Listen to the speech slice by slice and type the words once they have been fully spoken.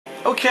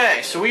Okay,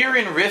 so we are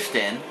in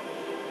Riften,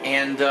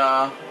 and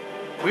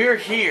we are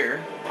here.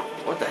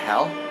 What the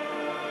hell?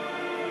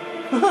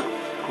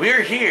 We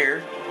are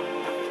here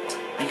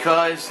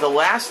because the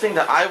last thing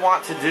that I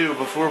want to do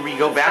before we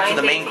go back to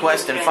the main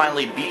quest and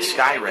finally beat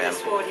Skyrim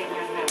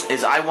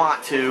is I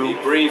want to.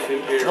 Be brief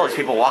in here. Look at all these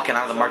people walking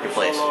out of the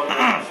marketplace.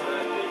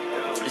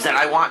 Is that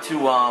I want to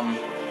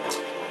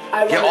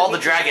get all the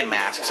dragon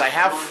masks. I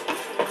have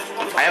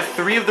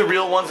 3 of the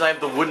real ones. I have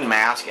the wooden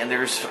mask, and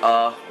there's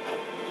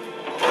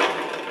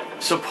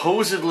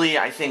supposedly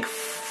I think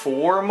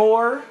 4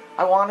 more.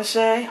 I want to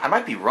say I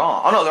might be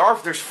wrong. Oh no,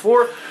 there's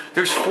 4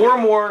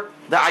 more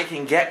that I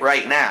can get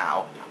right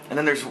now, and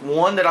then there's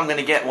one that I'm going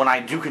to get when I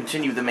do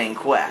continue the main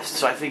quest.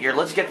 So I figure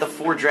let's get the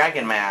 4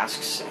 dragon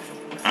masks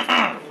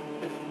that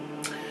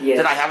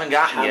I haven't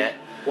gotten yet.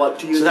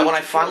 So that when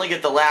I finally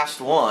get the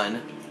last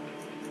one,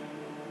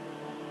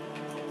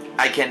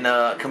 I can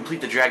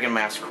complete the Dragon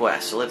Mask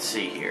quest. So let's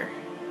see here.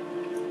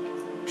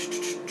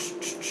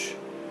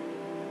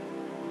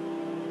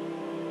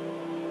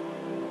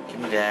 Give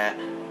me that.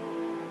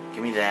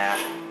 Give me that.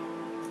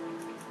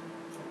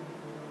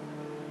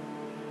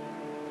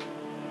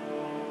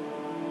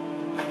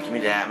 Give me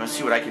that. I'm gonna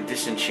see what I can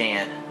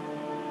disenchant.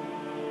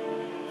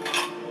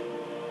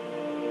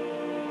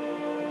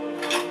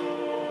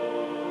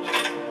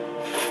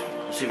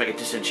 See if I can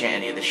disenchant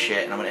any of this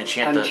shit, and I'm gonna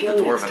enchant the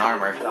dwarven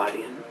armor.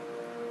 Guardian.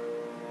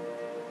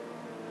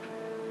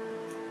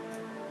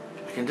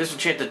 I can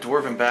disenchant the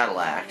dwarven battle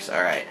axe.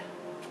 All right,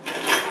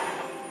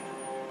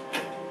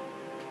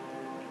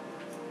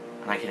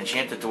 and I can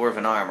enchant the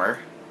dwarven armor.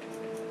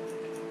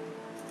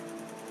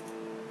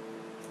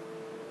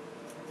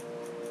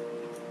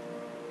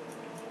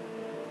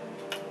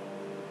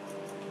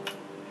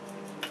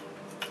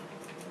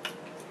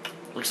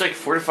 Looks like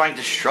fortifying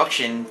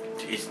destruction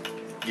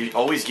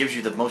always gives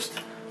you the most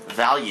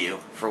value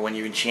for when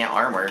you enchant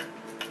armor.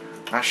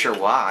 Not sure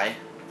why.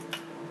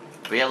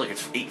 But yeah, look,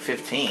 it's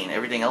 815.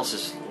 Everything else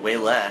is way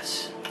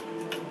less.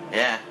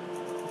 Yeah.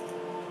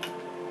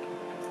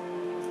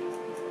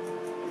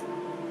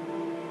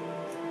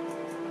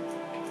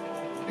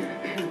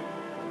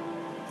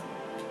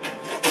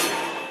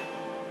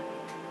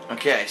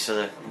 Okay, so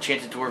the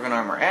enchanted dwarven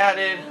armor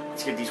added.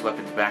 Let's give these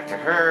weapons back to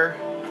her.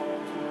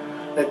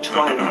 The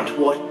Twilight,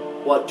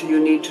 what do you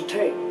need to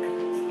take?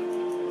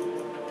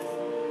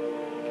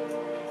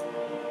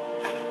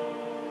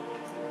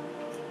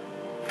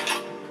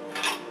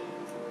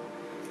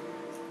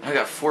 I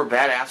got 4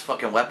 badass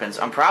fucking weapons.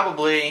 I don't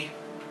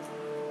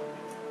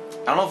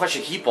know if I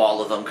should keep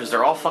all of them, because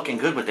they're all fucking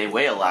good, but they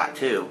weigh a lot,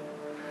 too.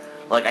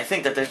 Like, I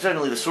think that there's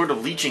definitely the Sword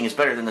of Leeching is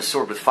better than the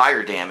Sword with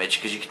Fire damage,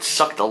 because you can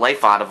suck the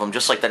life out of them,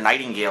 just like the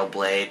Nightingale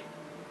Blade.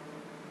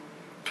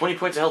 20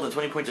 points of health and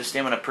 20 points of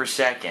stamina per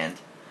second.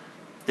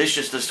 This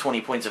just does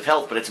 20 points of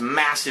health, but it's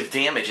massive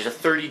damage. It's a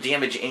 30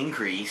 damage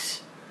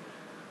increase.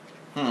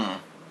 I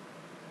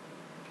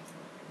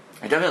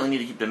definitely need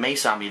to keep the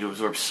mace on me to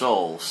absorb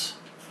souls.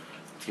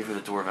 Let's give her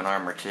the dwarven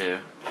armor, too.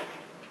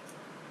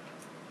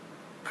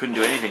 Couldn't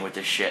do anything with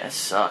this shit. That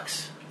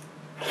sucks.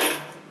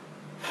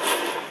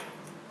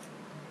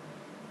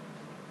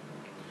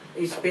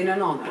 It's been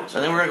an honor. So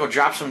then we're gonna go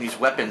drop some of these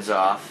weapons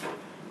off,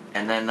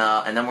 and then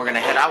we're gonna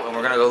head out and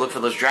we're gonna go look for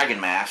those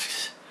dragon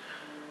masks.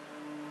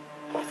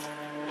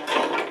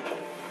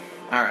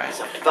 All right. There's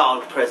a foul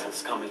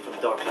presence coming from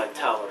Darklight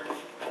Tower,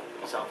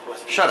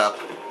 southwest. Shut up.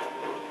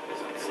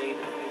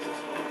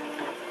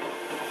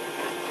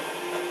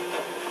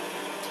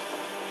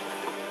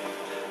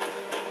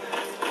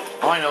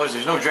 All I know is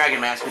there's no dragon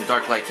mask in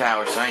Darklight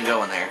Tower, so I ain't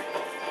going there.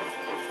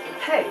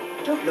 Hey,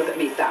 don't look at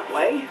me that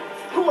way.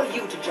 Who are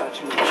you to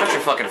judge me? Shut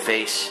your fucking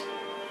face.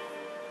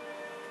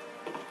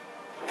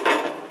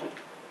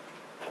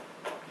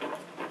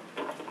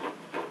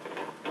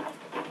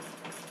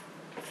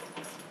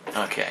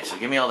 Okay, so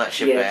give me all that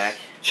shit back.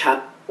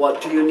 Chap,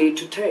 what do you need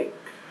to take?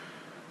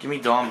 Give me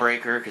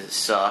Dawnbreaker, because it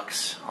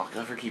sucks. I'll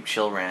never keep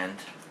Chillrend.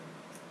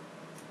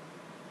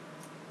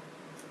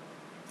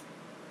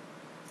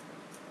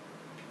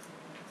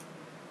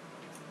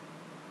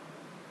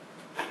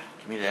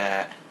 Give me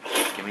that.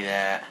 Give me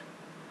that.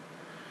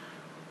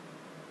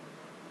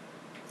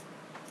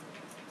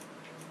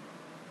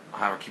 I'll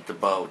have her keep the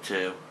bow,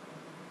 too.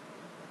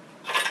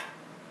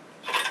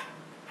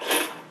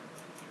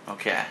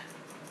 Okay.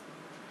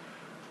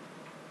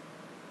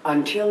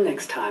 Until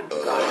next time,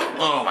 Guardian.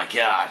 Oh my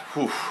god.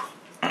 Whew.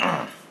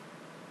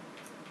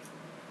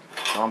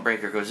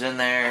 Dawnbreaker goes in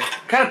there.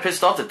 Kind of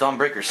pissed off that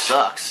Dawnbreaker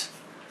sucks.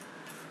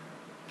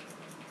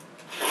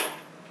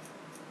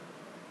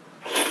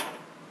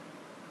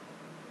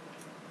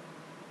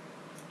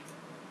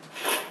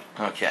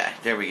 Okay,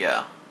 there we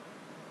go.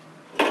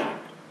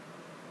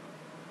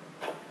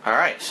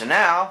 Alright, so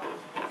now,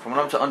 from what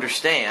I'm to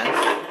understand,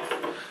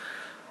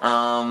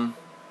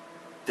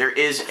 there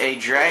is a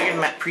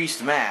Dragon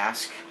Priest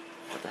mask.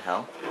 What the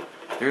hell?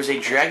 There's a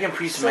Dragon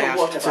Priest So what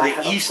mask if to I the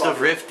have a east of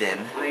problem?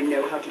 Riften. I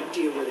know how to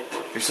deal with it.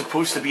 There's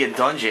supposed to be a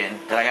dungeon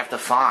that I have to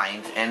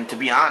find, and to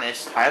be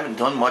honest, I haven't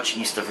done much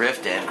east of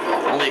Riften.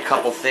 Only a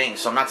couple things,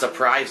 so I'm not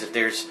surprised if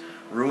there's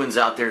ruins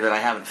out there that I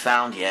haven't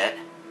found yet.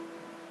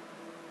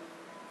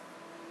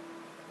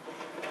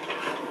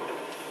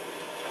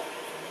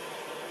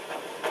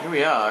 Here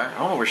we are. I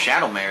don't know where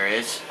Shadowmare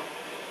is.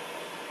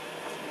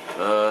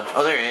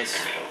 Oh, there it is.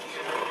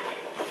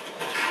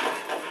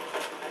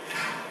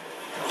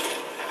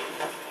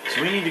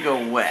 So we need to go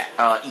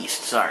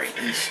east, sorry.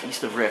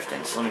 East of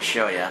Riften. So let me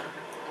show you.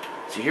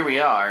 So here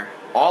we are.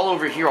 All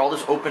over here, all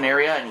this open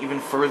area, and even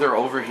further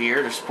over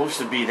here, it's supposed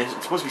to be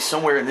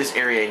somewhere in this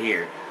area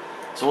here.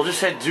 So we'll just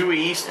head due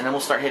east, and then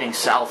we'll start heading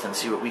south and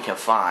see what we can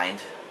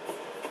find.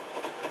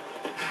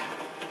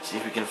 See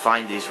if we can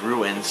find these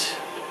ruins.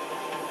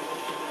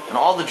 And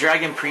all the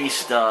Dragon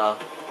Priest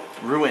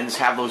ruins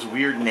have those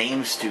weird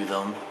names to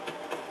them.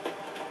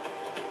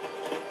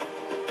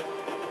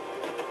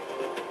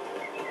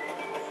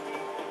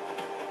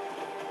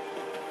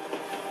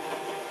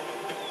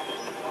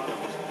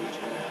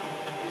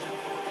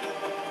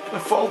 My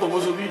father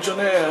was a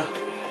Legionnaire.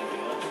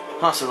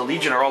 Huh, so the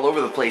Legion are all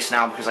over the place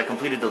now because I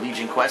completed the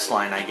Legion quest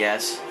line, I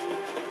guess.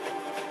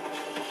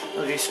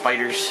 Look at these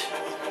spiders.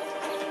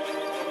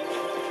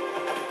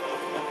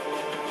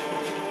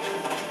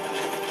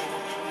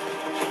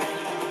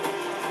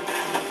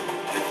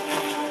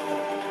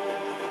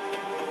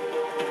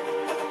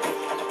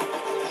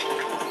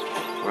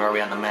 Where are we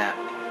on the map?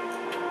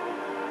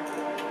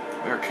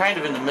 We're kind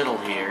of in the middle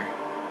here.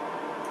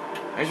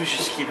 I guess we should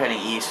just keep heading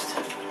east.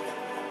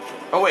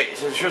 Oh wait,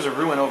 so there's a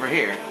ruin over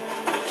here.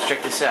 Let's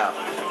check this out.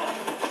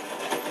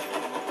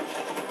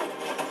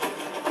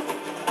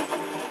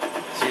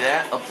 See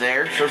that? Up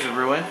there, shows a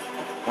ruin.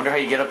 Wonder how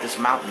you get up this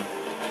mountain.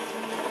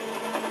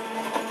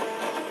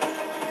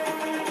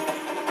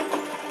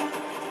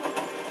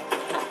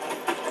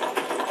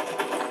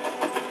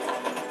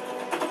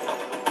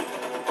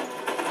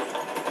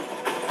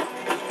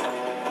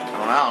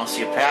 I don't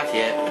see a path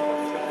yet.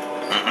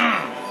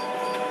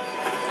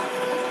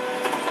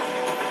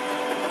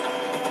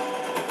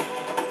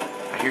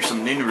 I hear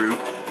some Ninru.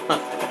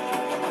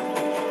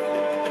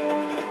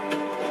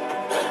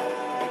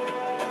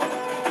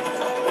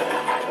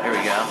 There we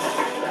go.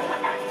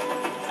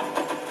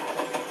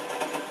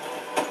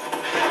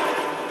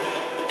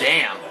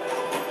 Damn.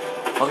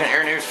 Fucking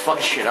Aaronair's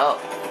fucking shit up.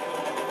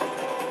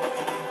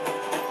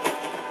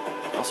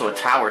 Also a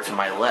tower to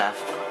my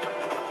left.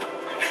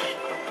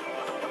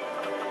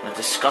 A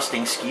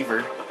disgusting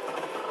skeever.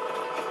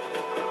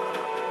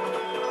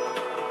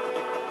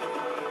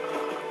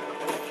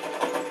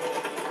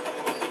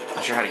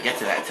 Not sure how to get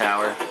to that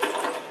tower.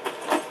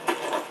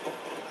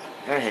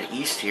 I gotta head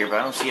east here,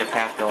 but I don't see a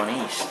path going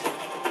east.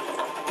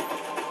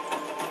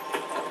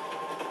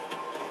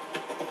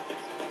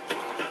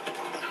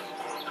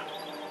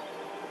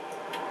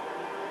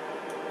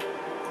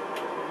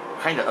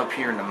 Kinda up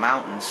here in the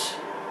mountains.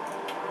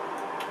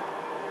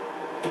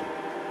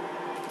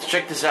 Let's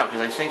check this out,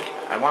 because I think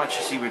I want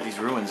to see where these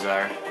ruins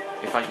are,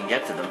 if I can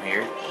get to them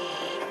here.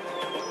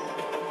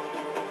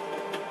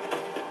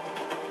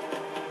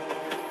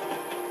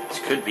 This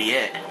could be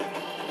it.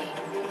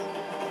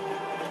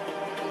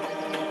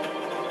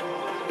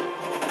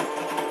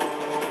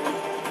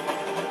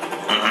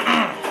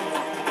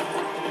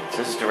 It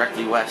says it's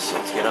directly west, so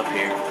let's get up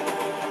here.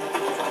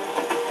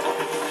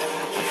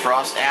 The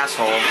Frost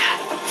asshole.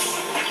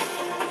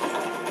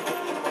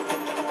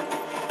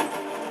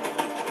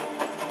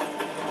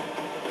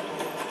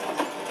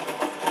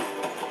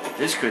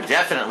 This could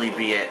definitely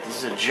be it.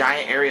 This is a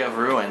giant area of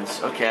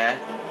ruins. Okay.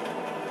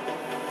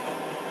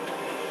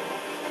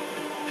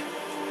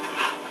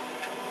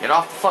 Get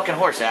off the fucking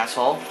horse,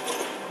 asshole.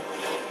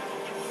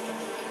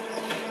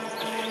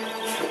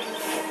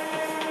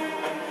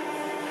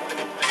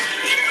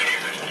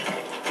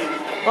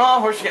 Oh,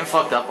 horse is getting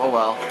fucked up. Oh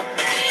well.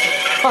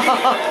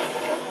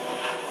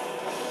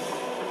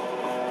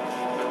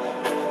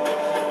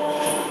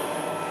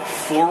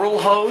 Floral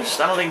host?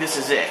 I don't think this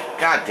is it.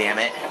 God damn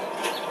it.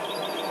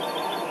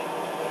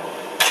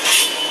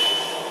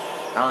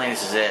 I don't think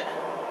this is it.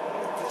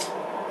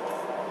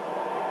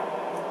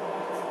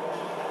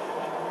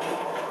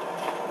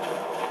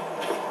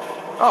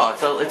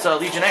 Oh, it's a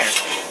Legionnaire.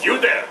 You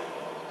there!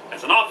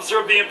 As an officer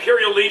of the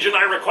Imperial Legion,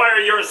 I require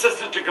your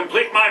assistance to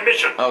complete my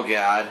mission. Oh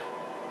God.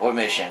 What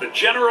mission? The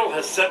General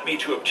has sent me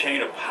to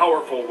obtain a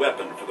powerful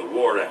weapon for the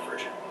war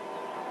effort.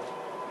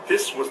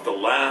 This was the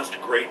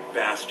last great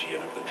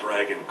bastion of the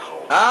Dragon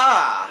Cult.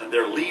 Ah! And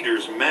their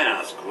leader's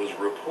mask was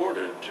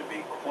reported to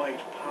be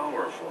quite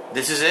powerful.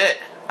 This is it.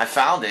 I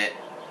found it.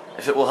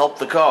 If it will help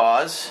the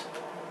cause.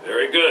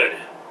 Very good.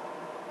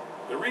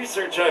 The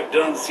research I've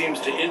done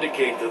seems to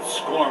indicate that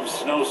Squorm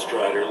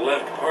Snowstrider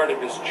left part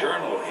of his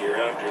journal here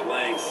after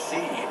laying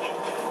siege.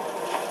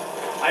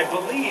 I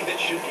believe it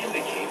should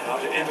indicate how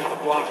to enter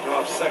the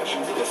blocked-off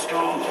sections of the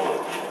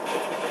stronghold.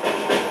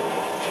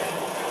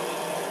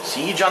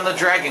 Siege on the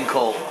Dragon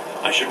Cult.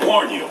 I should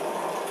warn you,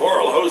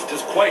 Floral Host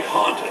is quite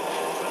haunted.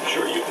 I'm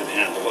sure you can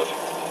handle it.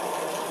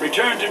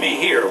 Return to me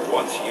here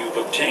once you've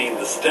obtained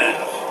the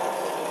staff.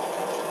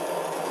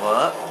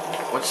 What?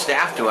 What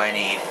staff do I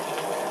need?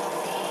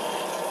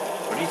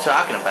 What are you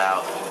talking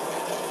about?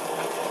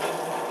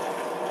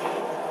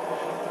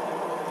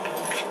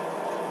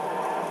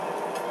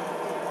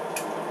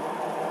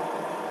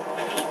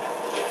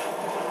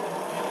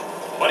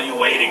 What are you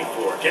waiting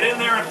for? Get in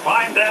there and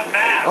find that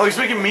map! Oh, he's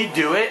making me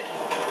do it?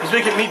 He's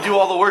making me do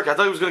all the work. I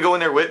thought he was going to go in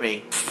there with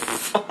me.